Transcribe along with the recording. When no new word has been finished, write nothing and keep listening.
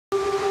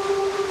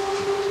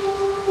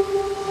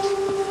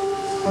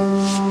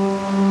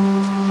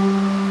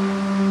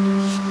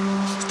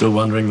Still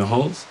wandering the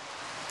halls?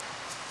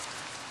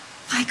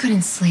 I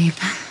couldn't sleep.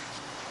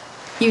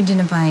 You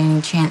didn't by any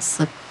chance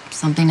slip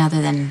something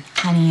other than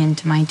honey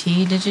into my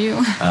tea, did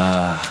you?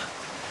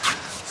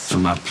 So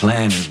my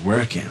plan is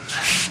working.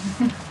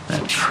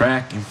 That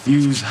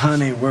crack-infused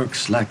honey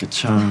works like a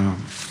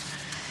charm.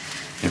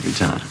 Every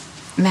time.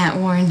 Matt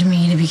warned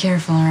me to be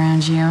careful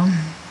around you.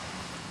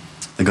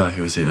 The guy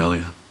who was here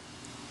earlier.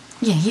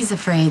 Yeah, he's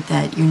afraid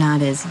that you're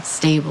not as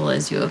stable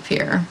as you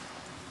appear.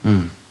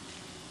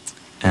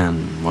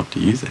 And what do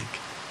you think?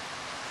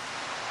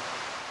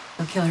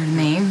 A killer to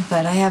me,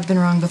 but I have been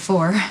wrong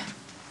before.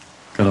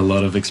 Got a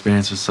lot of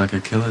experience with psycho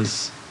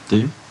killers, do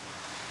you?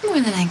 More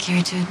than I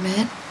care to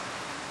admit.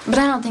 But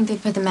I don't think they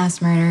put the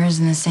mass murderers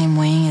in the same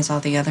wing as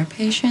all the other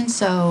patients,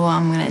 so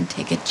I'm gonna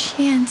take a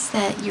chance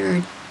that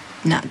you're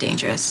not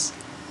dangerous.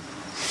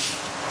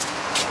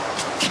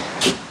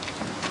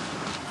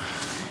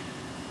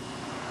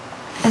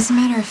 As a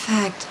matter of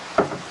fact...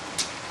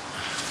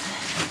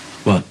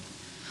 What?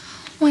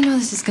 Well, I know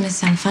this is gonna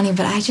sound funny,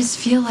 but I just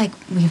feel like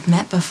we've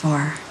met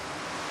before.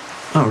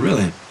 Oh,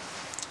 really?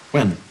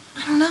 When?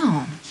 I don't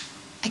know.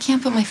 I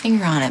can't put my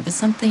finger on it, but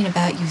something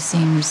about you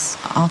seems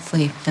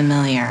awfully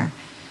familiar.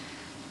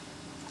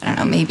 I don't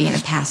know, maybe in a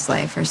past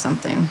life or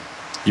something.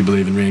 You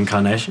believe in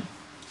reincarnation?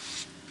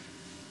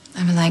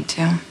 I would like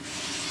to.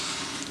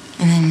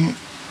 And then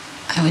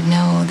I would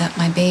know that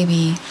my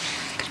baby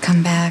could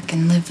come back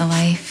and live the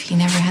life he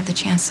never had the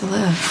chance to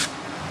live.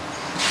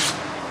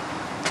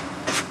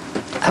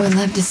 I would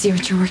love to see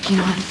what you're working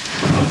on.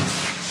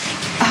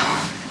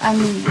 Oh,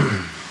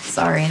 I'm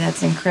sorry,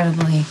 that's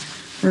incredibly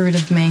rude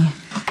of me.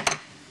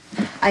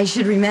 I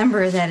should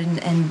remember that,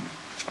 and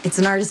it's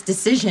an artist's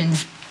decision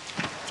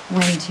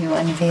when to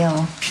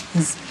unveil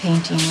his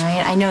painting,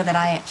 right? I know that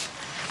I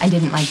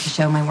didn't like to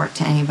show my work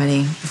to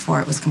anybody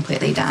before it was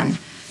completely done.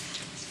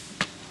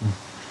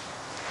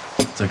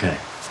 It's okay.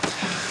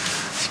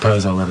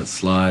 Suppose I'll let it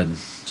slide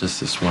just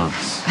this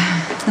once.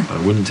 But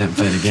I wouldn't tempt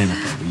fate again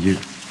if I were you.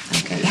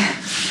 Okay.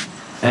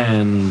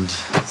 And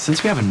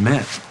since we haven't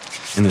met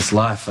in this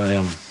life,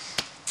 I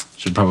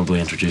should probably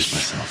introduce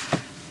myself.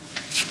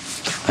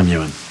 I'm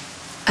Ewen.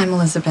 I'm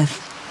Elizabeth.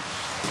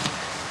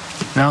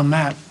 Now I'm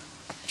Matt.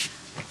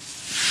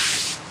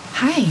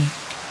 Hi.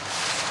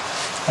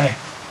 Hey.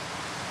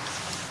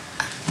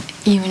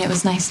 Ewen, it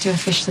was nice to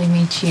officially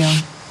meet you.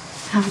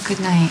 Have a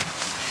good night.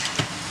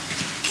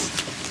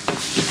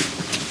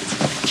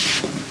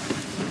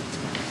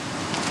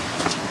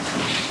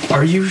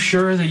 Are you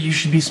sure that you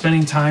should be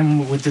spending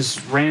time with this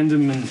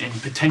random and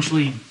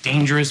potentially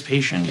dangerous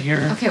patient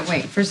here? Okay,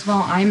 wait. First of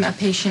all, I'm a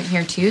patient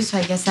here too, so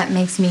I guess that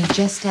makes me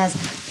just as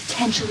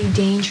potentially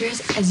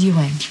dangerous as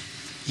Ewen.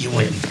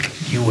 Ewen.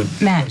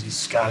 Matt, He's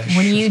Scottish.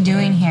 what are you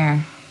doing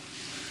here?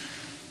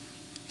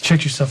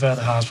 Checked yourself out of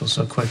the hospital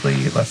so quickly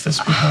you left this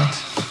behind.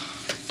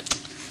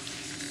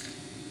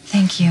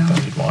 Thank you.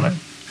 Thought you'd want it.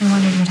 I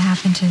wondered what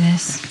happened to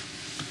this.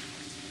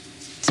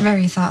 It's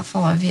very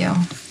thoughtful of you.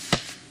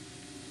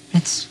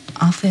 It's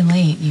awfully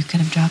late. You could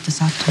have dropped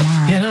us off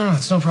tomorrow. Yeah, no,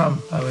 it's no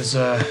problem. I was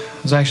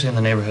actually in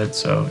the neighborhood,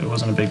 so it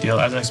wasn't a big deal.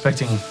 I was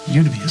expecting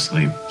you to be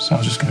asleep, so I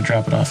was just going to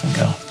drop it off and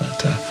go.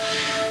 But,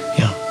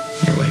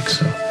 you're awake,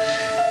 so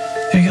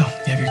there you go.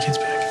 You have your kids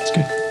back. It's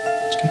good.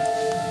 It's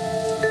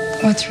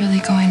good. What's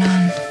really going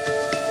on?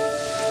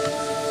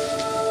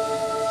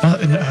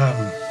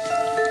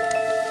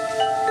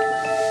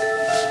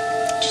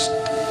 Just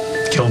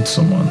killed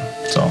someone,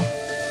 that's all.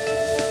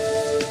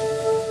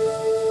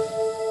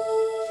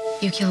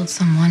 You killed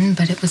someone,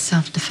 but it was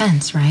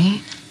self-defense,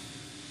 right?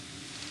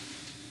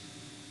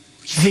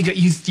 You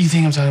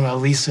think I'm talking about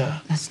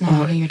Lisa? That's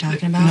not who you're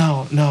talking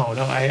about? No, no,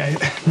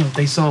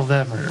 they solved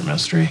that murder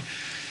mystery.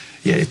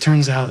 Yeah, it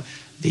turns out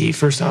the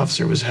first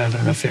officer was having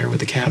an affair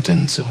with the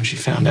captain, so when she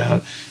found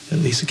out that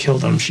Lisa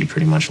killed him, she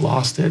pretty much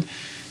lost it.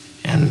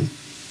 And,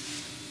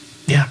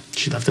 yeah,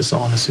 she left us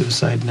all on a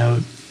suicide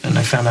note, and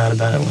I found out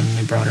about it when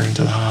we brought her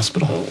into the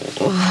hospital.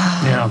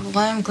 Yeah.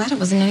 Well, I'm glad it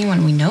wasn't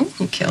anyone we know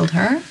who killed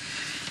her.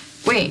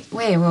 Wait,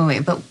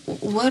 but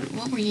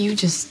what were you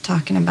just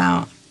talking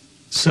about?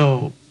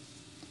 So,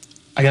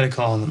 I got a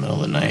call in the middle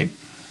of the night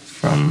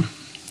from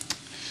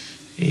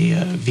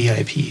a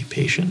VIP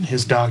patient.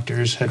 His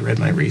doctors had read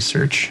my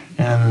research,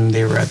 and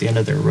they were at the end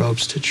of their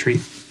ropes to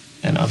treat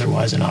an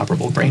otherwise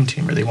inoperable brain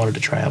tumor. They wanted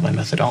to try out my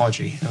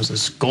methodology. It was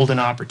this golden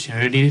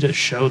opportunity to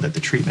show that the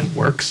treatment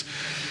works,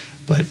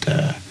 but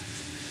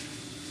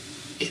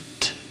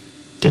it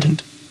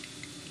didn't.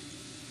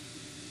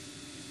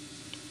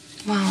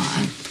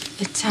 Well,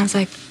 it sounds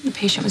like the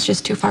patient was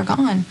just too far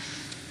gone.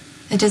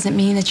 It doesn't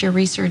mean that your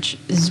research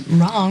is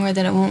wrong or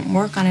that it won't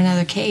work on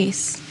another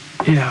case.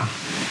 Yeah.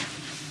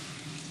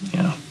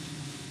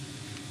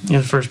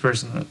 You're the first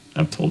person that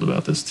I've told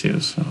about this, too,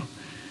 so...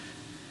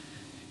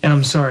 And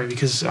I'm sorry,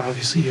 because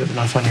obviously you have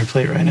enough on your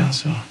plate right now,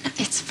 so...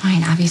 It's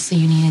fine. Obviously,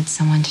 you needed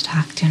someone to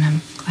talk to, and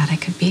I'm glad I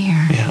could be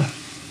here. Yeah.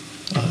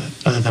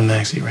 Other than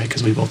Maxie, right?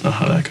 Because we both know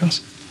how that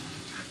goes.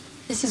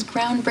 This is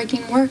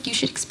groundbreaking work. You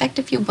should expect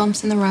a few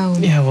bumps in the road.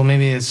 Yeah, well,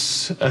 maybe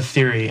it's a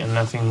theory and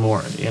nothing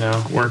more, you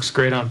know? Works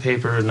great on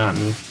paper, not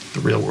in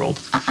the real world.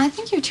 I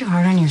think you're too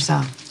hard on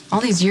yourself.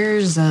 All these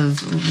years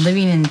of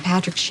living in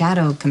Patrick's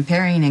shadow,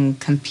 comparing and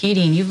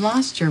competing, you've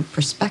lost your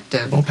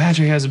perspective. Well,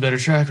 Patrick has a better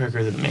track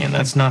record than me, and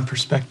that's not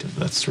perspective,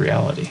 that's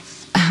reality.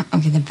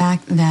 Okay, the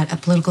fact that a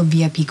political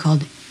VIP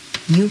called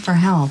you for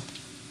help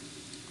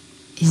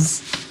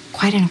is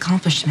quite an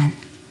accomplishment.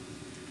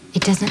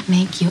 It doesn't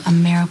make you a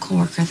miracle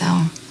worker,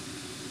 though.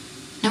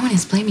 No one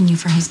is blaming you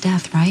for his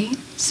death, right?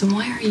 So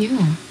why are you?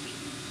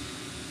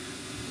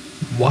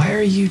 Why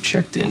are you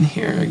checked in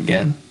here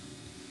again?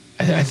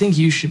 I think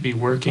you should be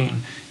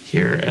working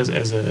here as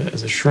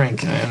a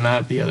shrink and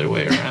not the other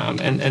way around.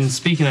 And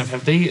speaking of,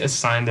 have they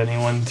assigned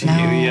anyone to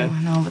you yet?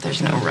 No, but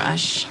there's no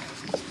rush.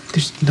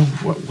 There's no.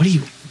 What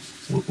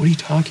are you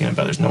talking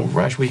about? There's no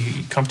rush. Were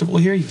you comfortable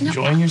here? You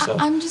enjoying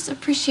yourself? I'm just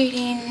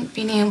appreciating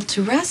being able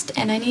to rest,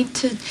 and I need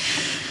to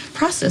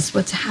process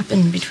what's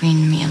happened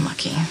between me and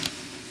Lucky.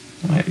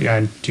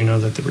 I do know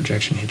that the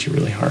rejection hit you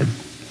really hard.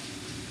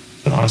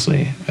 But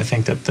honestly, I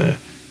think that the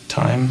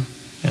time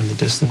and the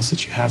distance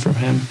that you have from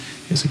him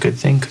is a good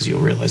thing because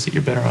you'll realize that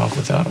you're better off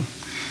without him.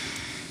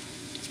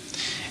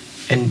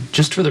 And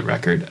just for the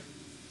record,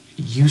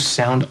 you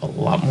sound a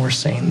lot more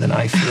sane than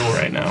I feel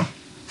right now.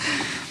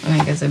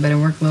 Well, I guess I better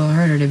work a little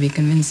harder to be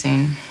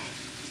convincing.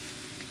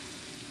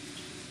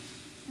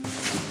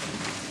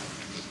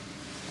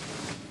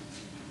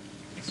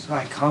 So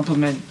I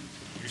compliment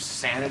your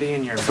sanity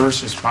and your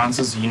first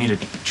responses. You need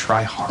to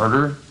try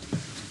harder.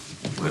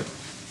 What?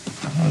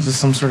 Is this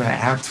some sort of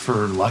act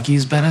for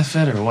Lucky's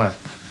benefit or what?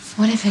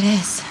 What if it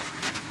is?